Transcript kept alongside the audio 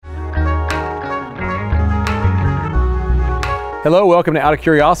Hello, welcome to Out of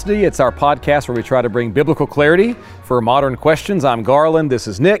Curiosity. It's our podcast where we try to bring biblical clarity for modern questions. I'm Garland, this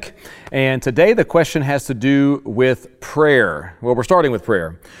is Nick, and today the question has to do with prayer. Well, we're starting with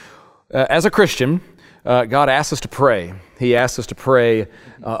prayer. As a Christian, God asks us to pray. He asks us to pray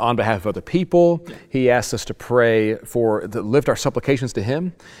on behalf of other people. He asks us to pray to lift our supplications to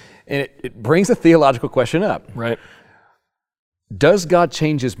Him. And it brings a theological question up. Right. Does God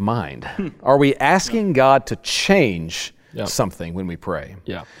change His mind? Are we asking God to change something when we pray?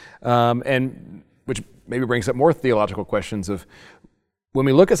 Yeah. And which maybe brings up more theological questions of, when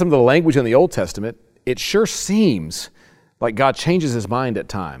we look at some of the language in the Old Testament, it sure seems like God changes His mind at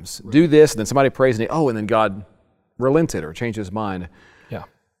times. Right. Do this, and then somebody prays, and then God relented or changed His mind. Yeah.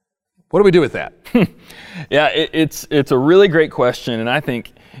 What do we do with that? Yeah, it's a really great question, and I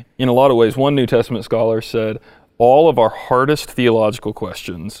think in a lot of ways, one New Testament scholar said, all of our hardest theological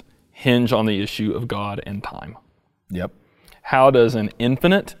questions hinge on the issue of God and time. Yep. How does an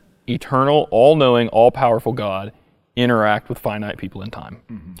infinite, eternal, all-knowing, all-powerful God interact with finite people in time?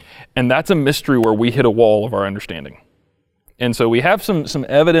 Mm-hmm. And that's a mystery where we hit a wall of our understanding. And so we have some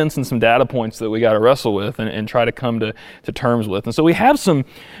evidence and some data points that we got to wrestle with and try to come to terms with. And so we have some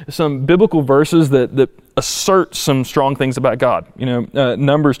biblical verses that assert some strong things about God.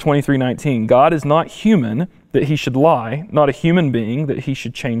 Numbers 23:19, God is not human that He should lie, not a human being that He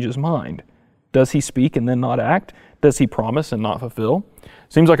should change His mind. Does He speak and then not act? Does He promise and not fulfill?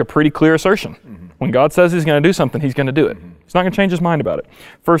 Seems like a pretty clear assertion. Mm-hmm. When God says He's going to do something, He's going to do it. Mm-hmm. He's not going to change His mind about it.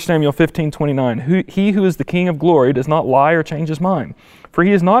 1 Samuel 15:29, He who is the King of glory does not lie or change His mind, for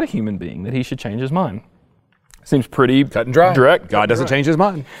He is not a human being that He should change His mind. Seems pretty cut and dry. Direct. God doesn't change His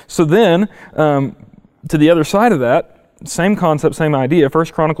mind. So then, to the other side of that, same concept, same idea, 1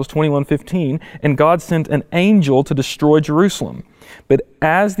 Chronicles 21:15, and God sent an angel to destroy Jerusalem. But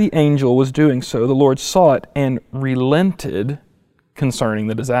as the angel was doing so, the Lord saw it and relented concerning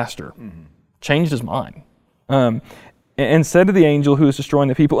the disaster. Mm-hmm. Changed His mind. And said to the angel who was destroying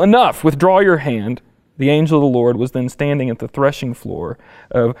the people, enough, withdraw your hand. The angel of the Lord was then standing at the threshing floor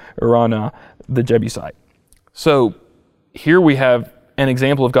of Araunah the Jebusite. So here we have an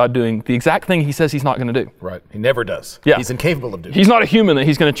example of God doing the exact thing He says He's not going to do. Right. He never does. Yeah. He's incapable of doing it. He's not a human that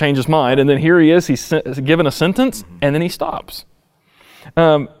He's going to change His mind. And then here He is, He's given a sentence, and then He stops.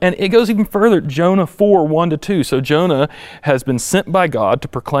 And it goes even further, Jonah 4:1-2. So Jonah has been sent by God to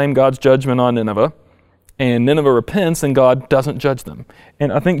proclaim God's judgment on Nineveh, and Nineveh repents, and God doesn't judge them.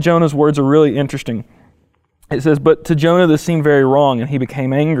 And I think Jonah's words are really interesting. It says, but to Jonah this seemed very wrong, and he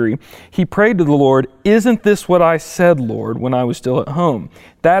became angry. He prayed to the Lord, isn't this what I said, Lord, when I was still at home?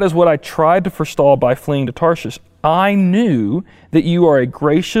 That is what I tried to forestall by fleeing to Tarshish. I knew that You are a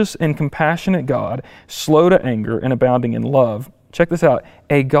gracious and compassionate God, slow to anger and abounding in love. Check this out,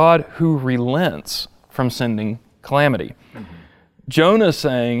 a God who relents from sending calamity. Mm-hmm. Jonah's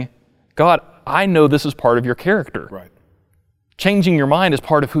saying, God, I know this is part of Your character. Right. Changing your mind is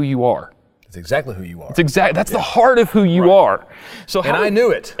part of who You are. It's exactly who You are. That's the heart of who You are. So I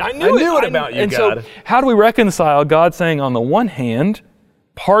knew it. I knew it about You, and God. So how do we reconcile God saying, on the one hand,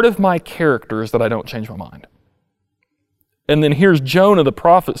 part of my character is that I don't change my mind? And then here's Jonah the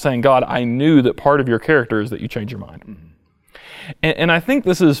prophet saying, God, I knew that part of Your character is that You change your mind. Mm-hmm. And I think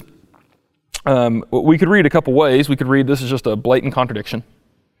this is, we could read a couple ways. We could read this is just a blatant contradiction.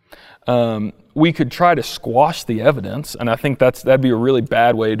 We could try to squash the evidence, and I think that'd be a really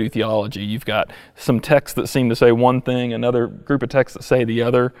bad way to do theology. You've got some texts that seem to say one thing, another group of texts that say the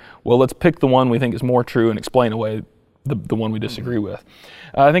other. Well, let's pick the one we think is more true and explain away the one we disagree with.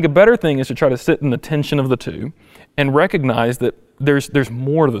 I think a better thing is to try to sit in the tension of the two and recognize that there's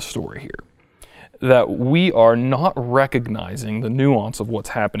more to the story here, that we are not recognizing the nuance of what's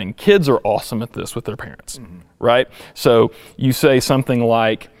happening. Kids are awesome at this with their parents, right? So you say something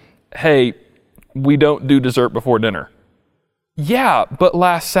like, hey, we don't do dessert before dinner. Yeah, but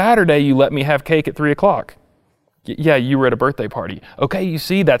last Saturday you let me have cake at 3 o'clock. Yeah, you were at a birthday party. Okay, you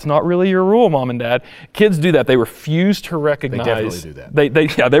see, that's not really your rule, Mom and Dad. Kids do that. They refuse to recognize. They definitely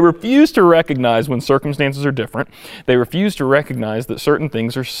do that. They refuse to recognize when circumstances are different. They refuse to recognize that certain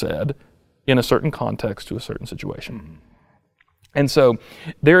things are said in a certain context to a certain situation. Mm-hmm. And so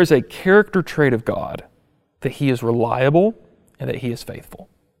there is a character trait of God that He is reliable and that He is faithful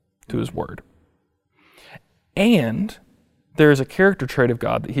to His word. And there is a character trait of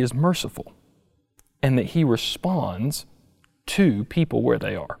God that He is merciful and that He responds to people where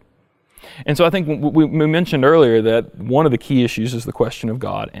they are. And so I think we mentioned earlier that one of the key issues is the question of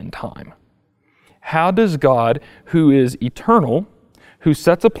God and time. How does God, who is eternal, who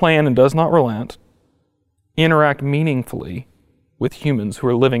sets a plan and does not relent, interact meaningfully with humans who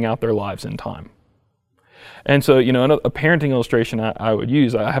are living out their lives in time? And so, a parenting illustration I would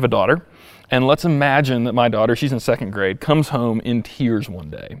use, I have a daughter, and let's imagine that my daughter, she's in second grade, comes home in tears one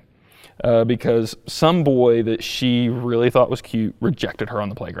day because some boy that she really thought was cute rejected her on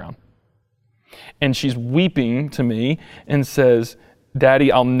the playground. And she's weeping to me and says,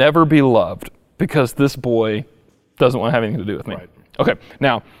 "Daddy, I'll never be loved because this boy doesn't want to have anything to do with me." Right. Okay,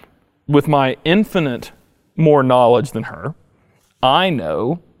 now, with my infinite more knowledge than her, I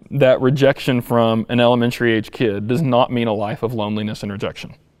know that rejection from an elementary age kid does not mean a life of loneliness and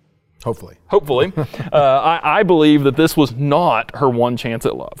rejection. Hopefully. I believe that this was not her one chance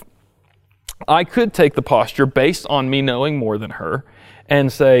at love. I could take the posture based on me knowing more than her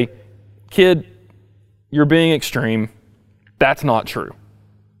and say, "Kid, you're being extreme. That's not true."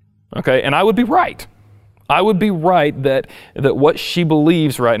 Okay, and I would be right. I would be right that what she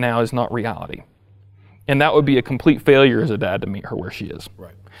believes right now is not reality. And that would be a complete failure as a dad to meet her where she is.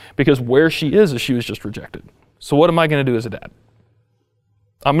 Right. Because where she is she was just rejected. So what am I going to do as a dad?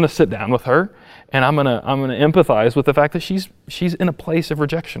 I'm going to sit down with her and I'm going to empathize with the fact that she's in a place of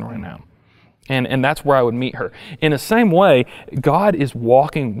rejection right now. And that's where I would meet her. In the same way, God is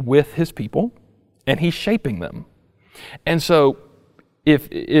walking with his people and he's shaping them. And so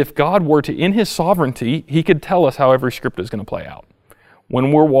if God were to, in his sovereignty, he could tell us how every script is going to play out.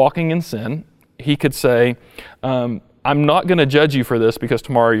 When we're walking in sin, he could say, "I'm not going to judge you for this because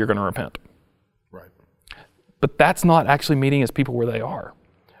tomorrow you're going to repent." Right. But that's not actually meeting his people where they are.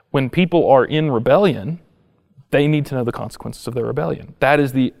 When people are in rebellion, they need to know the consequences of their rebellion. That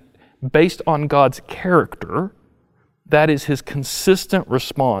is based on God's character, that is his consistent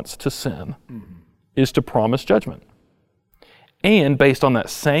response to sin, is to promise judgment. And based on that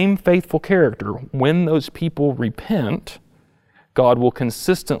same faithful character, when those people repent, God will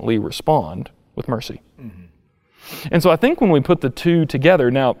consistently respond with mercy. And so I think when we put the two together,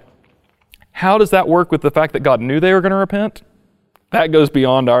 now, how does that work with the fact that God knew they were going to repent? That goes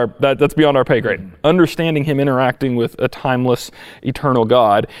beyond that's beyond our pay grade. Understanding him interacting with a timeless, eternal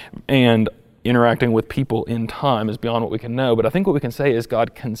God and interacting with people in time is beyond what we can know. But I think what we can say is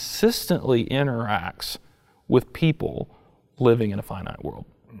God consistently interacts with people living in a finite world.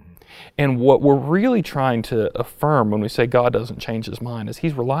 And what we're really trying to affirm when we say God doesn't change his mind is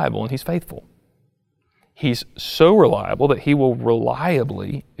he's reliable and he's faithful. He's so reliable that he will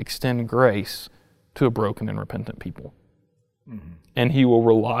reliably extend grace to a broken and repentant people. And he will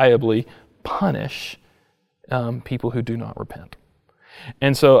reliably punish people who do not repent.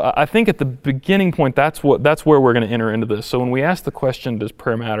 And so I think at the beginning point, that's where we're going to enter into this. So when we ask the question, does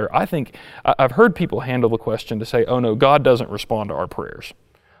prayer matter? I think I've heard people handle the question to say, "Oh no, God doesn't respond to our prayers.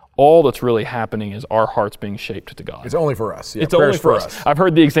 All that's really happening is our hearts being shaped to God." It's only for us. Yeah, it's only for us. I've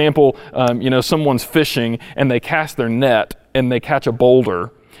heard the example, someone's fishing and they cast their net and they catch a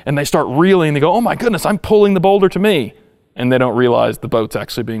boulder and they start reeling and they go, "Oh my goodness, I'm pulling the boulder to me." And they don't realize the boat's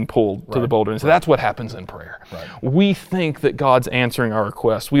actually being pulled to the boulder. And so that's what happens in prayer. Right. We think that God's answering our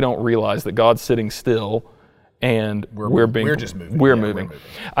requests. We don't realize that God's sitting still and we're just moving. We're moving.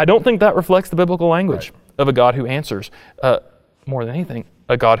 I don't think that reflects the biblical language of a God who answers. More than anything,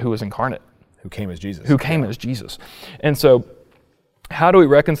 a God who is incarnate. Who came as Jesus. And so how do we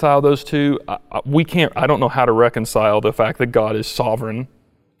reconcile those two? I don't know how to reconcile the fact that God is sovereign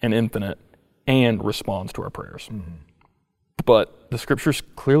and infinite and responds to our prayers. But the scriptures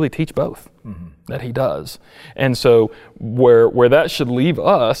clearly teach both, that he does. And so where that should leave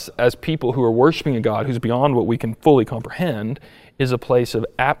us as people who are worshiping a God who's beyond what we can fully comprehend is a place of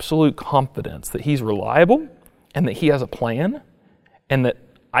absolute confidence that he's reliable and that he has a plan and that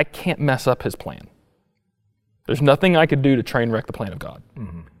I can't mess up his plan. There's nothing I could do to train wreck the plan of God.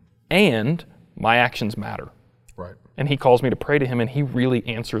 And my actions matter. Right. And he calls me to pray to him and he really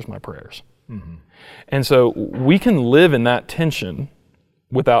answers my prayers. And so we can live in that tension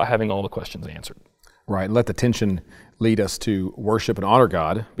without having all the questions answered. Right. Let the tension lead us to worship and honor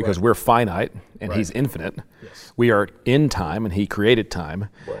God because we're finite and he's infinite. Yes. We are in time and he created time,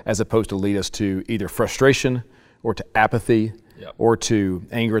 as opposed to lead us to either frustration or to apathy or to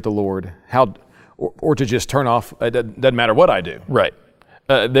anger at the Lord, or to just turn off. It doesn't matter what I do. Right.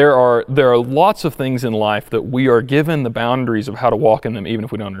 There are lots of things in life that we are given the boundaries of how to walk in them, even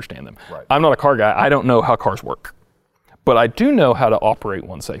if we don't understand them. Right. I'm not a car guy. I don't know how cars work, but I do know how to operate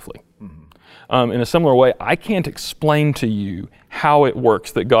one safely. In a similar way, I can't explain to you how it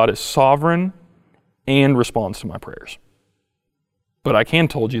works that God is sovereign and responds to my prayers. But I can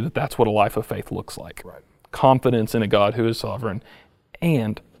told you that that's what a life of faith looks like. Right. Confidence in a God who is sovereign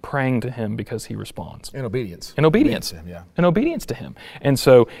and praying to him because he responds. In obedience. Obedience to him, yeah. In obedience to him. And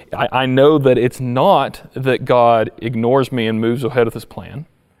so I know that it's not that God ignores me and moves ahead with his plan.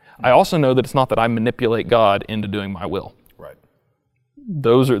 I also know that it's not that I manipulate God into doing my will. Right.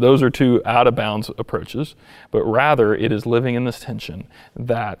 Those are two out-of-bounds approaches, but rather it is living in this tension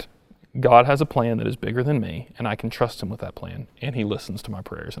that God has a plan that is bigger than me, and I can trust Him with that plan, and He listens to my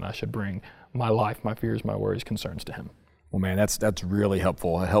prayers, and I should bring my life, my fears, my worries, concerns to Him. Well, man, that's really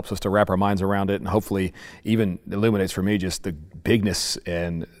helpful. It helps us to wrap our minds around it, and hopefully even illuminates for me just the bigness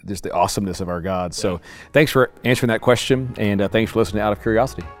and just the awesomeness of our God. So thanks for answering that question, and thanks for listening to Out of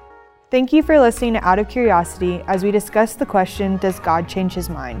Curiosity. Thank you for listening to Out of Curiosity as we discuss the question, does God change His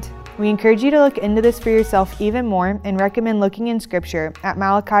mind? We encourage you to look into this for yourself even more and recommend looking in Scripture at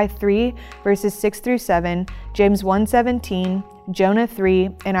Malachi 3, verses 6 through 7, James 1:17, Jonah 3,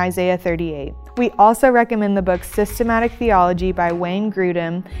 and Isaiah 38. We also recommend the books Systematic Theology by Wayne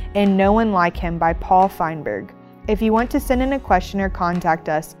Grudem and No One Like Him by Paul Feinberg. If you want to send in a question or contact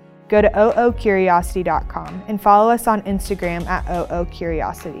us, go to oocuriosity.com and follow us on Instagram at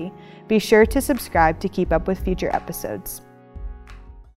oocuriosity. Be sure to subscribe to keep up with future episodes.